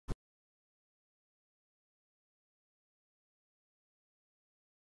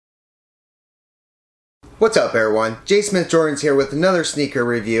What's up everyone, Jay Smith Jordans here with another sneaker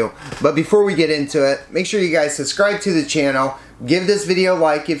review. But before we get into it, make sure you guys subscribe to the channel, give this video a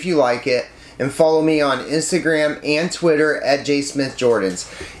like if you like it, and follow me on Instagram and Twitter at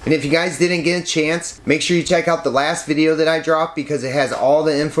jaysmithjordans. And if you guys didn't get a chance, make sure you check out the last video that I dropped because it has all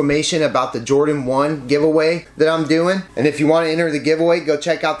the information about the Jordan 1 giveaway that I'm doing. And if you want to enter the giveaway, go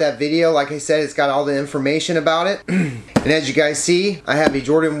check out that video. Like I said, it's got all the information about it. And as you guys see, I have a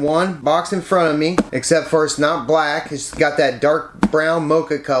Jordan 1 box in front of me, except for it's not black. It's got that dark brown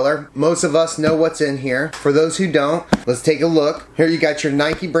mocha color. Most of us know what's in here. For those who don't, let's take a look. Here you got your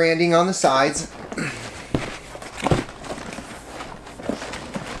Nike branding on the sides.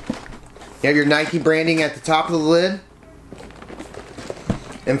 You have your Nike branding at the top of the lid.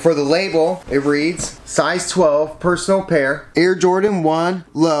 And for the label, it reads, size 12, personal pair, Air Jordan 1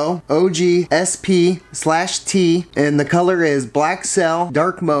 Low OG SP/T, and the color is black cell,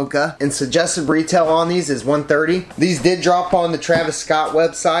 dark mocha, and suggested retail on these is $130. These did drop on the Travis Scott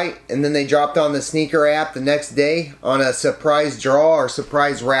website, and then they dropped on the sneaker app the next day on a surprise draw or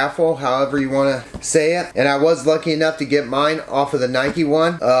surprise raffle, however you want to say it. And I was lucky enough to get mine off of the Nike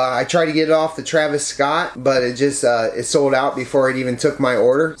one. I tried to get it off the Travis Scott, but it just it sold out before it even took my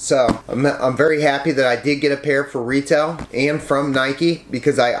order. So I'm very happy that I did get a pair for retail and from Nike,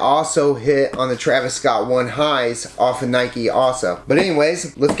 because I also hit on the Travis Scott 1 highs off of Nike also. But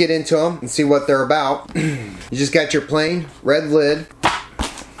anyways, let's get into them and see what they're about. You just got your plain red lid.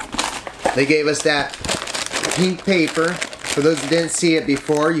 They gave us that pink paper. For those who didn't see it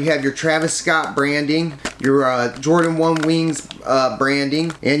before, you have your Travis Scott branding, your Jordan 1 Wings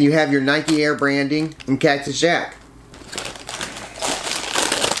branding, and you have your Nike Air branding and Cactus Jack.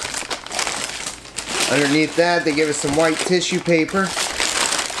 Underneath that, they gave us some white tissue paper.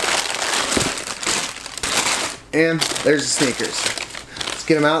 And there's the sneakers. Let's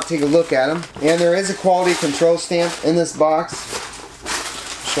get them out, take a look at them. And there is a quality control stamp in this box.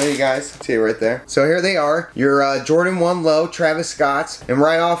 Show you guys. See it right there. So here they are, your Jordan 1 Low Travis Scott's, and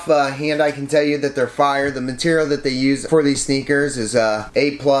right off hand I can tell you that they're fire. The material that they use for these sneakers is A+.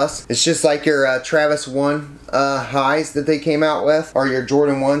 It's just like your Travis 1 highs that they came out with, or your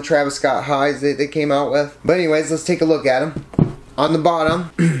Jordan 1 Travis Scott highs that they came out with. But anyways, let's take a look at them. On the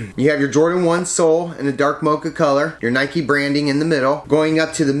bottom, you have your Jordan 1 sole in a dark mocha color, your Nike branding in the middle. Going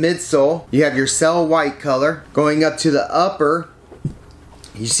up to the midsole, you have your cell white color. Going up to the upper,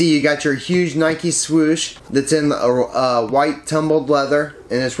 you see you got your huge Nike swoosh that's in white tumbled leather,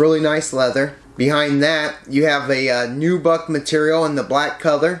 and it's really nice leather. Behind that, you have a nubuck material in the black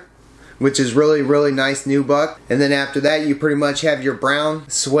color, which is really nice nubuck. And then after that, you pretty much have your brown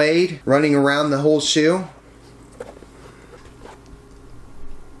suede running around the whole shoe.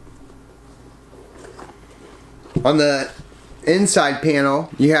 On the inside panel,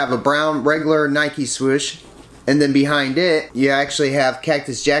 you have a brown regular Nike swoosh. And then behind it, you actually have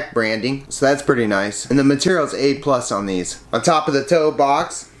Cactus Jack branding, so that's pretty nice. And the material is A+ on these. On top of the toe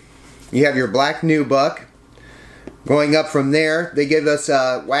box, you have your black nubuck. Going up from there, they give us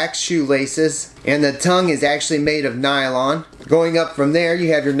wax shoelaces, and the tongue is actually made of nylon. Going up from there,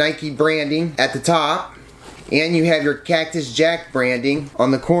 you have your Nike branding at the top, and you have your Cactus Jack branding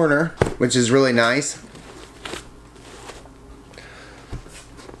on the corner, which is really nice.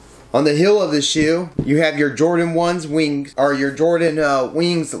 On the heel of the shoe, you have your Jordan 1's wings, or your Jordan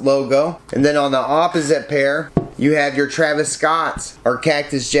Wings logo. And then on the opposite pair, you have your Travis Scott's or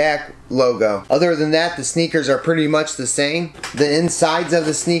Cactus Jack logo. Other than that, the sneakers are pretty much the same. The insides of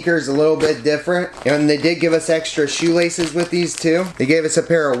the sneakers a little bit different. And they did give us extra shoelaces with these too. They gave us a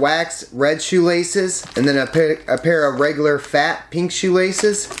pair of wax red shoelaces, and then a pair of regular fat pink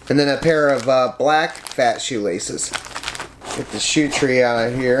shoelaces, and then a pair of black fat shoelaces. Get the shoe tree out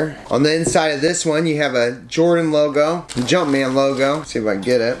of here. On the inside of this one, you have a Jordan logo, the Jumpman logo. Let's see if I can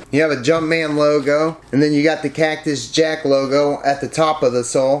get it. You have a Jumpman logo, and then you got the Cactus Jack logo at the top of the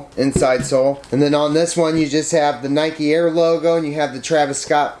sole, inside sole. And then on this one, you just have the Nike Air logo, and you have the Travis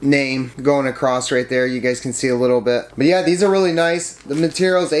Scott name going across right there. You guys can see a little bit. But yeah, these are really nice. The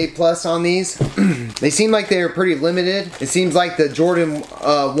material's A+ on these. They seem like they are pretty limited. It seems like the Jordan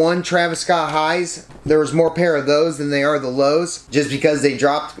 1 Travis Scott highs, there was more pair of those than they are the lows, just because they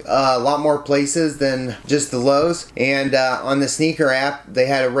dropped a lot more places than just the lows. And on the sneaker app, they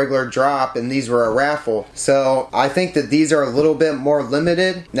had a regular drop, and these were a raffle. So I think that these are a little bit more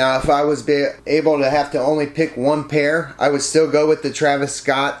limited. Now, if I was able to have to only pick one pair, I would still go with the Travis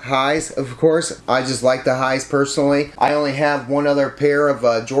Scott highs, of course. I just like the highs personally. I only have one other pair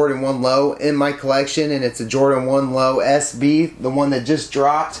of Jordan 1 Low in my collection, and it's a Jordan 1 Low SB, the one that just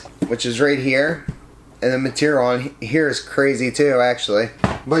dropped, which is right here. And the material on here is crazy too, actually.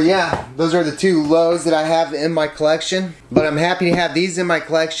 But yeah, those are the two lows that I have in my collection. But I'm happy to have these in my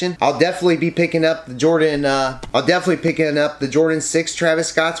collection. I'll definitely be picking up the Jordan 6 Travis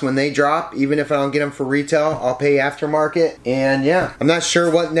Scotts when they drop. Even if I don't get them for retail, I'll pay aftermarket. And yeah, I'm not sure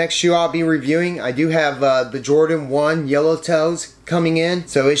what next shoe I'll be reviewing. I do have the Jordan 1 Yellow Toes coming in,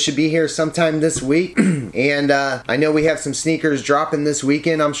 so it should be here sometime this week. And I know we have some sneakers dropping this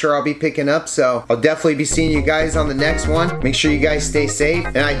weekend I'm sure I'll be picking up, so I'll definitely be seeing you guys on the next one. Make sure you guys stay safe,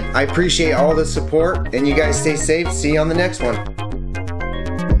 and I appreciate all the support, and you guys stay safe. See you on the next one.